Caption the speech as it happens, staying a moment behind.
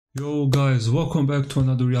Yo guys, welcome back to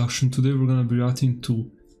another reaction. Today we're gonna be reacting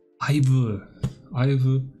to Ive.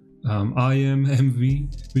 Ive, I am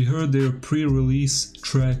MV. We heard their pre-release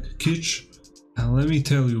track Kitsch, and let me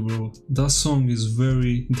tell you bro, that song is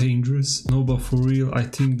very dangerous. No, but for real, I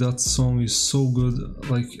think that song is so good.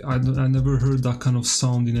 Like I never heard that kind of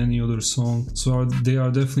sound in any other song, so they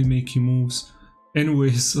are definitely making moves.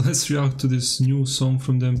 Anyways, let's react to this new song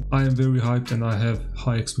from them. I am very hyped and I have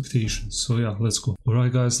high expectations. So yeah, let's go.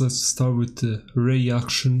 Alright guys, let's start with the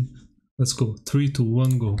reaction. Let's go. 3, 2,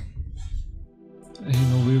 1, go. And you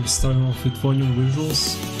know, we're starting off with volume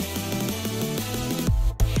visuals.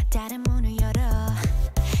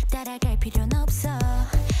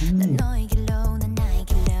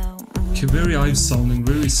 Okay, very Ive sounding,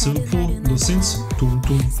 very simple. The synths. Tum,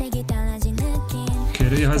 tum.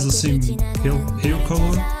 Okay, has the same hair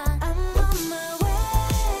color.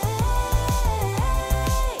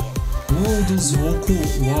 Whoa, those vocal.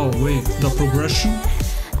 Wow, wait, the progression.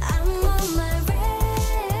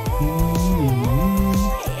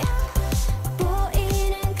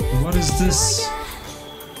 What is this?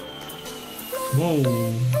 Whoa.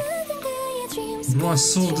 Bro, I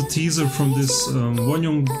saw the teaser from this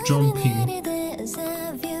Wonyoung jumping.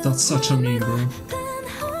 That's such a meme, bro.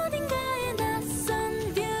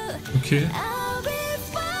 Okay.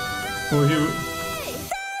 Oh, here.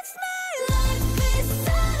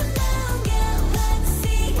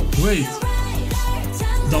 Wait.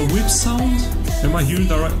 The whip sound? Am I hearing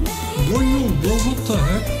that right? Whoa, bro, what the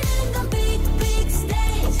heck?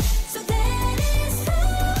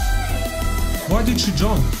 Why did she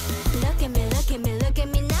jump?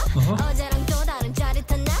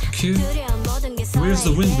 Okay. Where's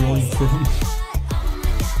the wind blowing from?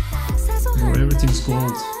 Bro, everything's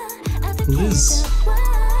gold. Liz.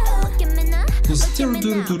 Was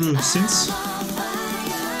do since?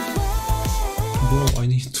 Bro, I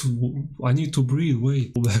need to breathe.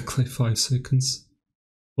 Wait, go back like 5 seconds.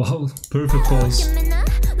 Wow, perfect pause.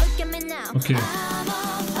 Okay.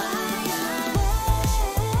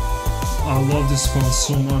 I love this part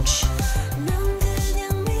so much.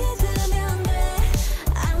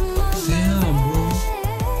 Damn, bro.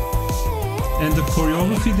 And the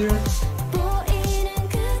choreography there.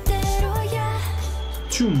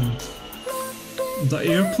 The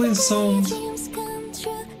airplane sound.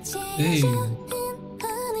 Hey.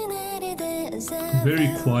 Very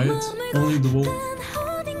quiet. Only the vocal.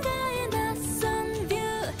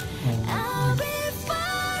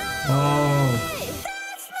 Oh.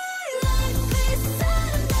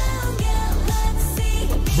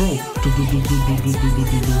 Bro.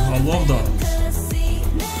 I love that.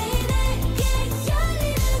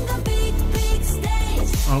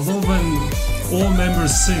 I love when all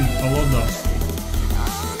members sing. I love that.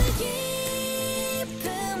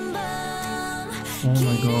 Oh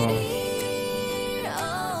my god.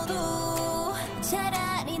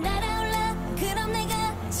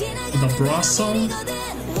 The brass sound.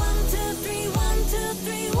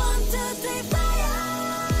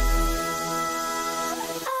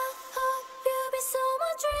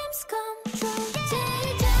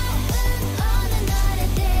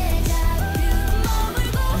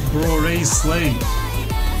 Bro, Ray Slay.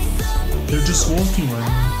 They're just walking right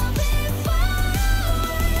now.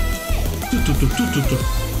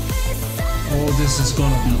 Oh, this is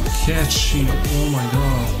gonna be catchy. Oh my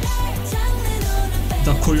god.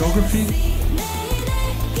 The choreography.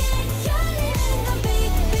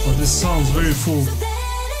 Oh, this sounds very full.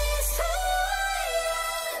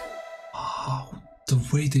 Wow, the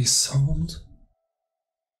way they sound.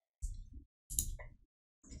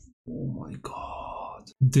 Oh my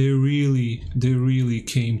god. They really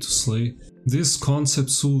came to slay. This concept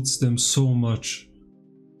suits them so much.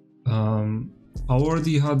 I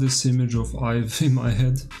already had this image of Ive in my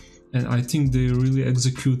head, and I think they really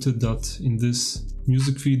executed that in this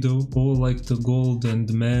music video. All like the gold and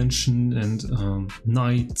the mansion and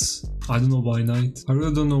night. I don't know why night. I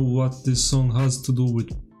really don't know what this song has to do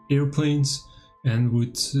with airplanes and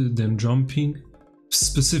with them jumping.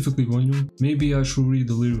 Specifically Wonyoung. Maybe I should read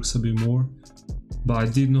the lyrics a bit more, but I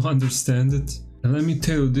did not understand it. And let me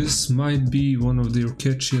tell you, this might be one of their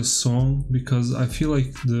catchiest songs, because I feel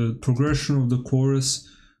like the progression of the chorus,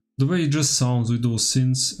 the way it just sounds with those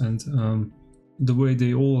synths and the way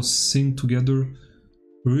they all sing together,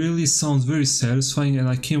 really sounds very satisfying, and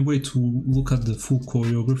I can't wait to look at the full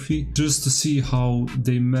choreography just to see how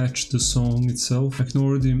they match the song itself. I can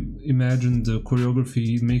already imagine the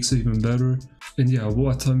choreography makes it even better. And yeah,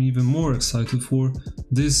 what I'm even more excited for,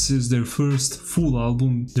 this is their first full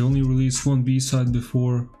album. They only released one B-side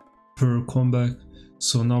before her comeback,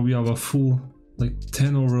 so now we have a full like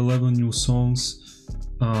 10 or 11 new songs.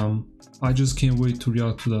 I just can't wait to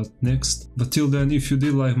react to that next. But till then, if you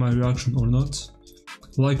did like my reaction or not,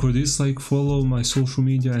 like or dislike, follow my social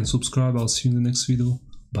media and subscribe. I'll see you in the next video.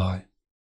 Bye.